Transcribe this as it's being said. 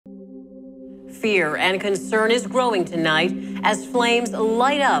Fear and concern is growing tonight as flames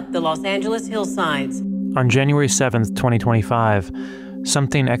light up the Los Angeles hillsides. On January 7th, 2025,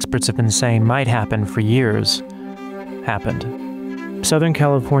 something experts have been saying might happen for years happened. Southern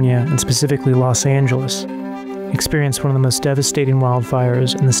California, and specifically Los Angeles, experienced one of the most devastating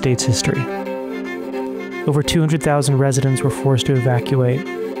wildfires in the state's history. Over 200,000 residents were forced to evacuate,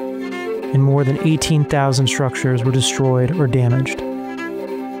 and more than 18,000 structures were destroyed or damaged.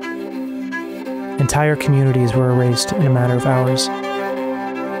 Entire communities were erased in a matter of hours,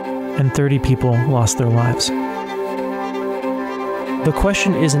 and 30 people lost their lives. The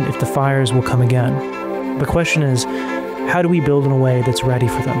question isn't if the fires will come again. The question is, how do we build in a way that's ready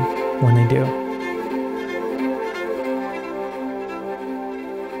for them when they do?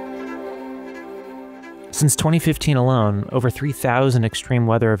 Since 2015 alone, over 3,000 extreme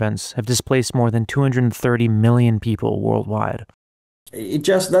weather events have displaced more than 230 million people worldwide. It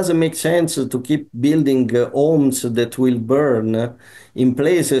just doesn't make sense to keep building homes that will burn in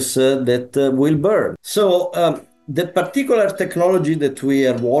places that will burn. So the particular technology that we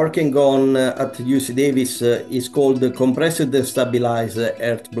are working on at UC Davis is called the compressed and stabilized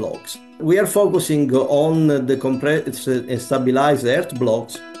earth blocks. We are focusing on the compressed and stabilized earth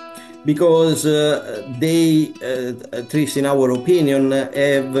blocks because they, at least in our opinion,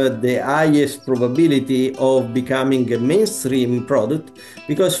 have the highest probability of becoming a mainstream product,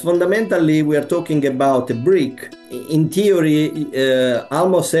 because fundamentally we are talking about a brick. In theory,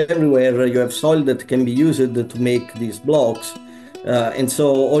 almost everywhere you have soil that can be used to make these blocks, and so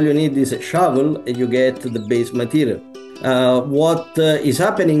all you need is a shovel and you get the base material. What is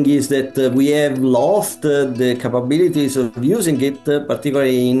happening is that we have lost the capabilities of using it,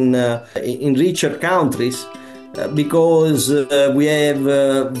 particularly in richer countries, because we have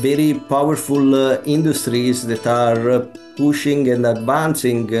very powerful industries that are pushing and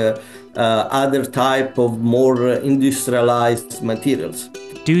advancing other type of more industrialized materials.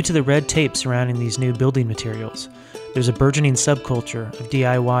 Due to the red tape surrounding these new building materials, there's a burgeoning subculture of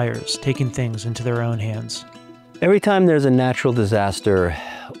DIY-ers taking things into their own hands. Every time there's a natural disaster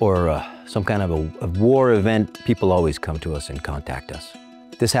or some kind of a war event, people always come to us and contact us.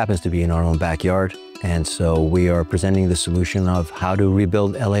 This happens to be in our own backyard, and so we are presenting the solution of how to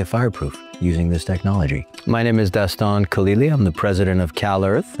rebuild LA fireproof using this technology. My name is Dastan Khalili. I'm the president of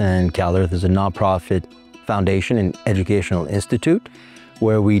CalEarth, and CalEarth is a nonprofit foundation and educational institute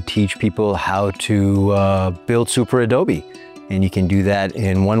where we teach people how to build SuperAdobe, and you can do that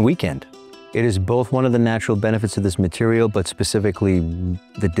in one weekend. It is both one of the natural benefits of this material, but specifically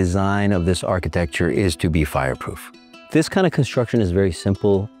the design of this architecture is to be fireproof. This kind of construction is very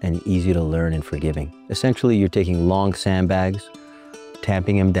simple and easy to learn and forgiving. Essentially, you're taking long sandbags,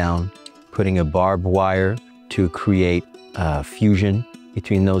 tamping them down, putting a barbed wire to create fusion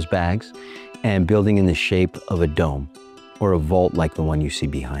between those bags, and building in the shape of a dome or a vault like the one you see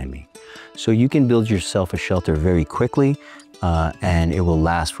behind me. So you can build yourself a shelter very quickly, and it will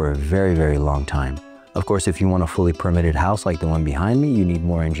last for a very, very long time. Of course, if you want a fully permitted house like the one behind me, you need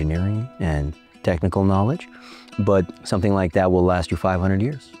more engineering and technical knowledge, but something like that will last you 500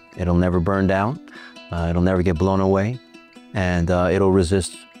 years. It'll never burn down, it'll never get blown away, and it'll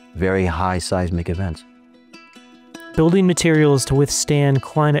resist very high seismic events. Building materials to withstand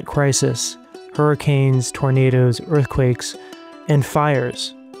climate crisis, hurricanes, tornadoes, earthquakes, and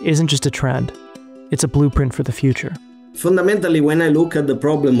fires isn't just a trend, it's a blueprint for the future. Fundamentally, when I look at the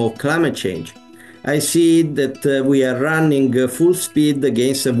problem of climate change, I see that we are running full speed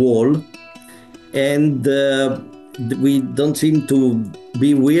against a wall, and we don't seem to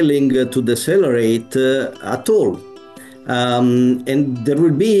be willing to decelerate at all. And there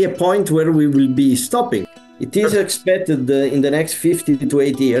will be a point where we will be stopping. It is expected in the next 50 to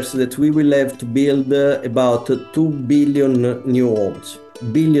 80 years that we will have to build about 2 billion new homes.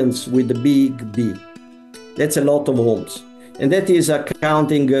 Billions with a big B. That's a lot of homes. And that is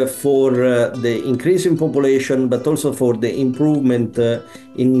accounting for the increase in population, but also for the improvement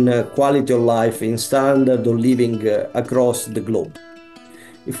in quality of life, in standard of living across the globe.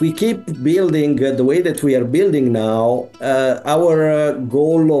 If we keep building the way that we are building now, our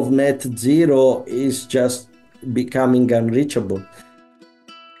goal of net zero is just becoming unreachable.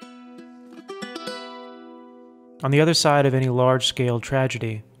 On the other side of any large-scale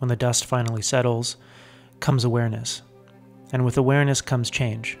tragedy, when the dust finally settles, comes awareness. And with awareness comes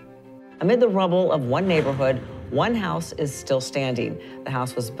change. Amid the rubble of one neighborhood, one house is still standing. The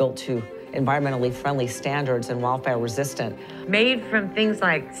house was built to environmentally friendly standards and wildfire resistant. Made from things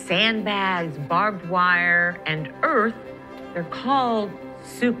like sandbags, barbed wire, and earth, they're called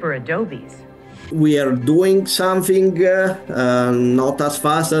SuperAdobes. We are doing something not as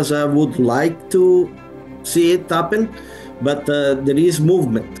fast as I would like to see it happen, but there is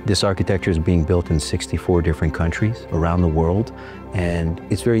movement. This architecture is being built in 64 different countries around the world, and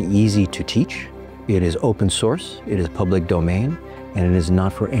it's very easy to teach. It is open source, it is public domain, and it is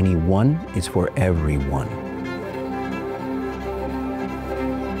not for anyone, it's for everyone.